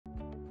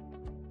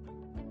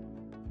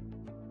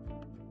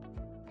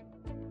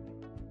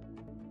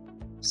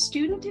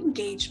Student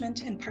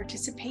engagement and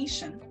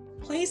participation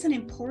plays an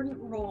important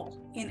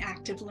role in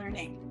active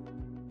learning,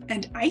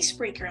 and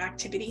icebreaker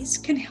activities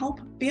can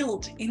help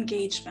build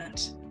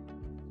engagement.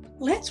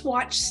 Let's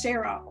watch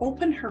Sarah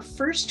open her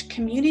first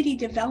community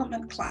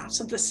development class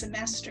of the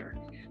semester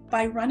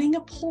by running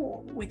a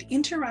poll with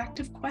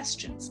interactive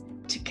questions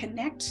to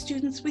connect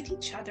students with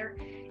each other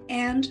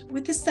and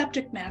with the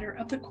subject matter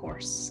of the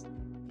course.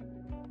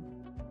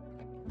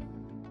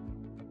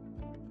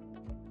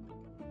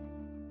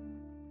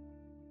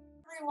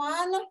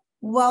 Everyone,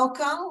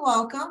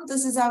 welcome.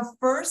 This is our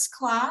first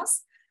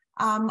class,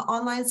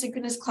 online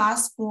synchronous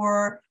class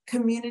for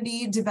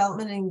community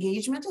development and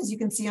engagement. As you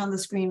can see on the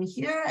screen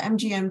here,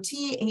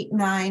 MGMT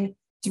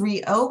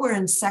 8930. We're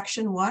in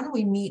section 1.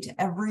 We meet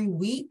every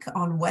week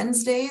on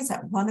Wednesdays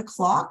at 1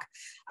 o'clock.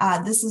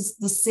 This is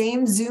the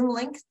same Zoom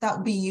link that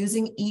we'll be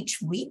using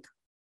each week.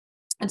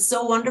 It's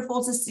so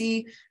wonderful to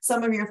see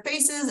some of your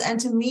faces and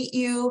to meet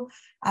you.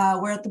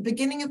 We're at the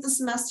beginning of the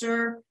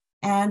semester,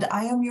 and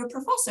I am your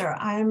professor.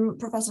 I'm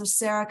Professor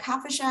Sarah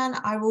Kafishan.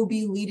 I will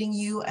be leading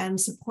you and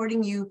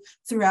supporting you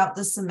throughout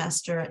the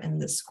semester in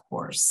this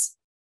course.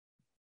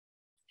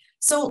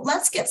 So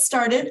let's get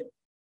started.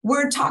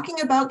 We're talking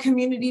about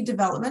community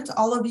development.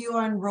 All of you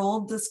are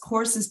enrolled. This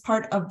course is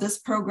part of this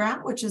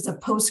program, which is a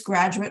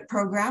postgraduate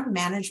program,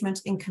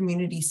 Management in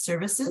Community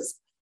Services.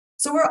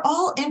 So we're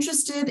all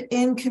interested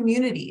in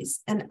communities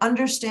and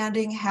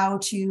understanding how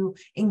to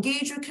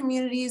engage with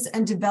communities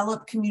and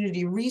develop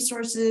community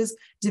resources,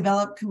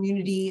 develop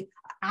community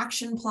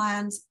action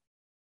plans.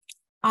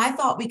 I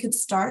thought we could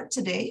start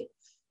today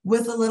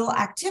with a little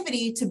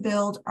activity to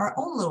build our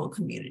own little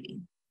community,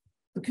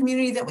 the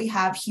community that we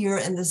have here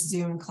in this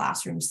Zoom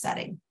classroom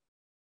setting.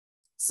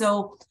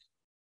 So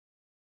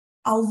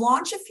I'll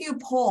launch a few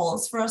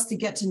polls for us to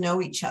get to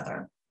know each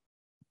other.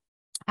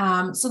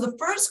 So the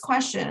first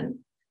question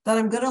that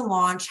I'm going to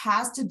launch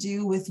has to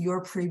do with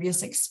your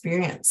previous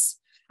experience.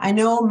 I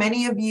know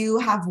many of you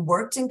have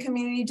worked in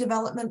community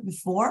development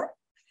before,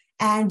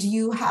 and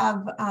you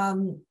have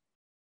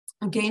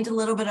gained a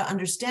little bit of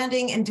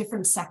understanding in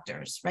different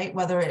sectors, right?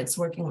 Whether it's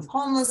working with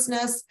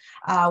homelessness,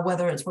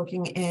 whether it's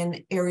working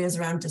in areas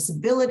around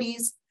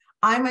disabilities.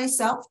 I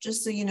myself,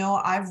 just so you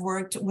know, I've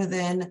worked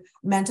within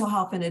mental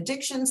health and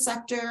addiction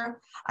sector.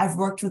 I've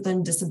worked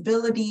within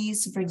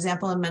disabilities. For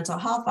example, in mental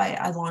health,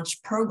 I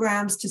launched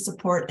programs to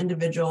support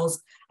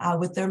individuals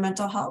with their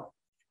mental health.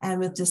 And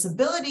with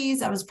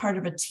disabilities, I was part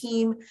of a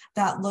team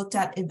that looked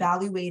at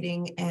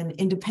evaluating an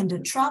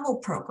independent travel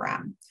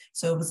program.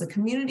 So it was a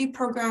community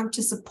program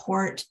to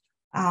support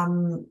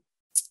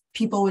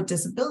people with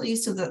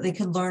disabilities so that they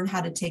could learn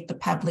how to take the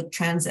public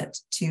transit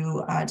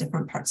to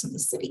different parts of the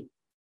city.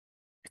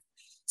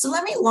 So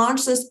let me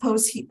launch this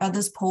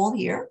poll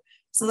here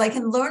so that I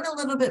can learn a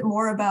little bit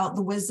more about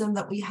the wisdom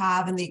that we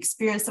have and the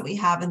experience that we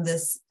have in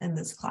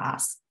this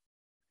class.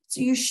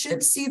 So you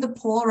should see the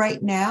poll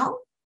right now.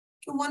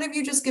 Can one of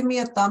you just give me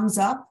a thumbs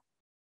up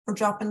or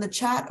drop in the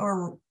chat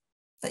or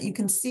that you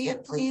can see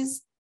it,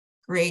 please?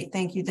 Great.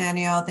 Thank you,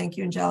 Danielle. Thank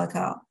you,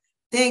 Angelica.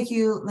 Thank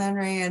you,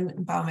 Lenray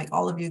and Baumik,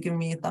 all of you giving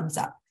me a thumbs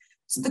up.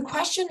 So the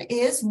question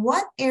is,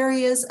 what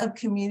areas of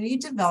community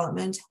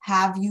development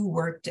have you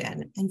worked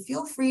in? And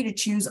feel free to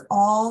choose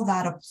all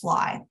that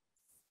apply.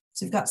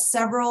 So we've got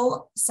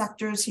several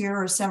sectors here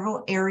or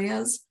several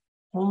areas: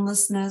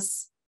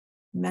 homelessness,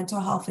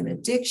 mental health and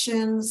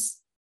addictions,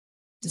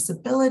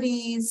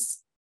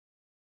 disabilities,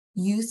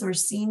 youth or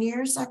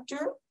senior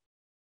sector,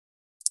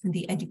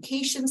 the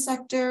education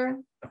sector,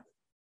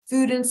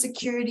 food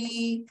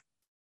insecurity,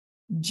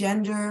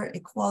 gender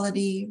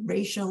equality,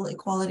 racial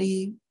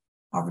equality,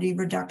 poverty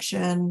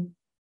reduction,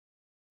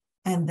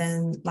 and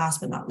then last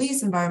but not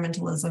least,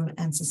 environmentalism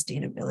and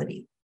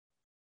sustainability.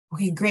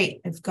 Okay, great.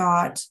 I've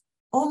got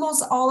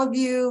almost all of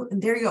you,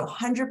 and there you go,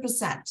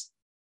 100%.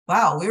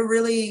 Wow, we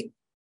really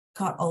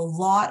got a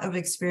lot of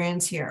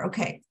experience here.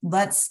 Okay,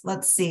 let's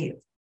see.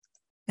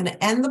 I'm going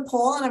to end the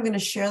poll and I'm going to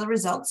share the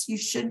results. You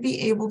should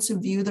be able to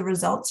view the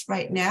results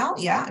right now.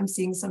 Yeah, I'm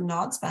seeing some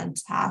nods.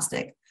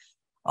 Fantastic.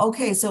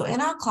 Okay, so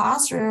in our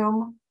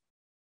classroom,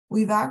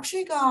 we've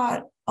actually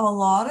got a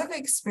lot of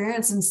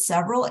experience in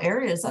several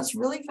areas. That's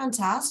really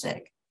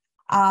fantastic.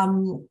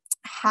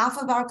 Half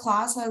of our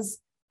class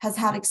has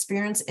had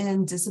experience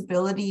in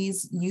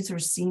disabilities, youth or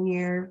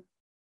senior,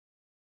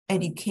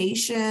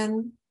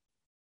 education,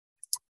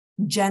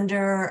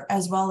 gender,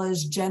 as well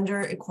as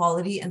gender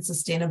equality and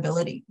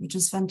sustainability, which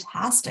is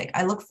fantastic.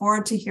 I look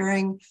forward to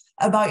hearing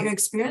about your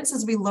experience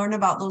as we learn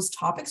about those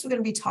topics. We're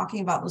going to be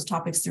talking about those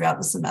topics throughout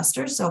the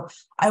semester. So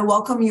I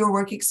welcome your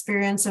work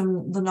experience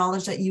and the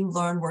knowledge that you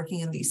learn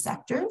working in these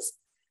sectors.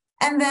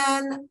 And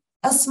then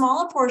a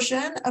smaller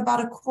portion,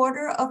 about a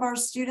quarter of our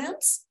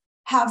students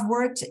have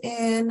worked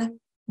in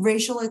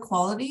racial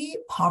equality,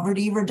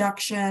 poverty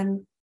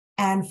reduction,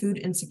 and food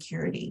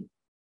insecurity.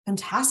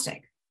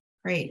 Fantastic.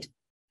 Great.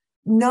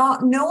 No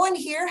one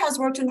here has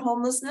worked in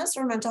homelessness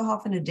or mental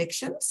health and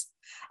addictions.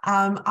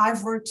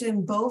 I've worked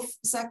in both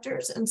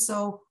sectors, and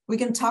so we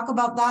can talk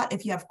about that.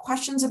 If you have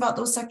questions about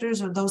those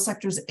sectors or those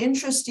sectors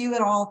interest you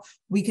at all,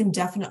 we can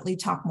definitely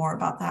talk more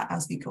about that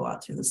as we go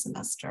out through the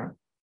semester.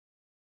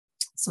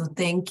 So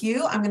thank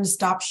you. I'm going to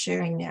stop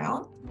sharing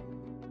now.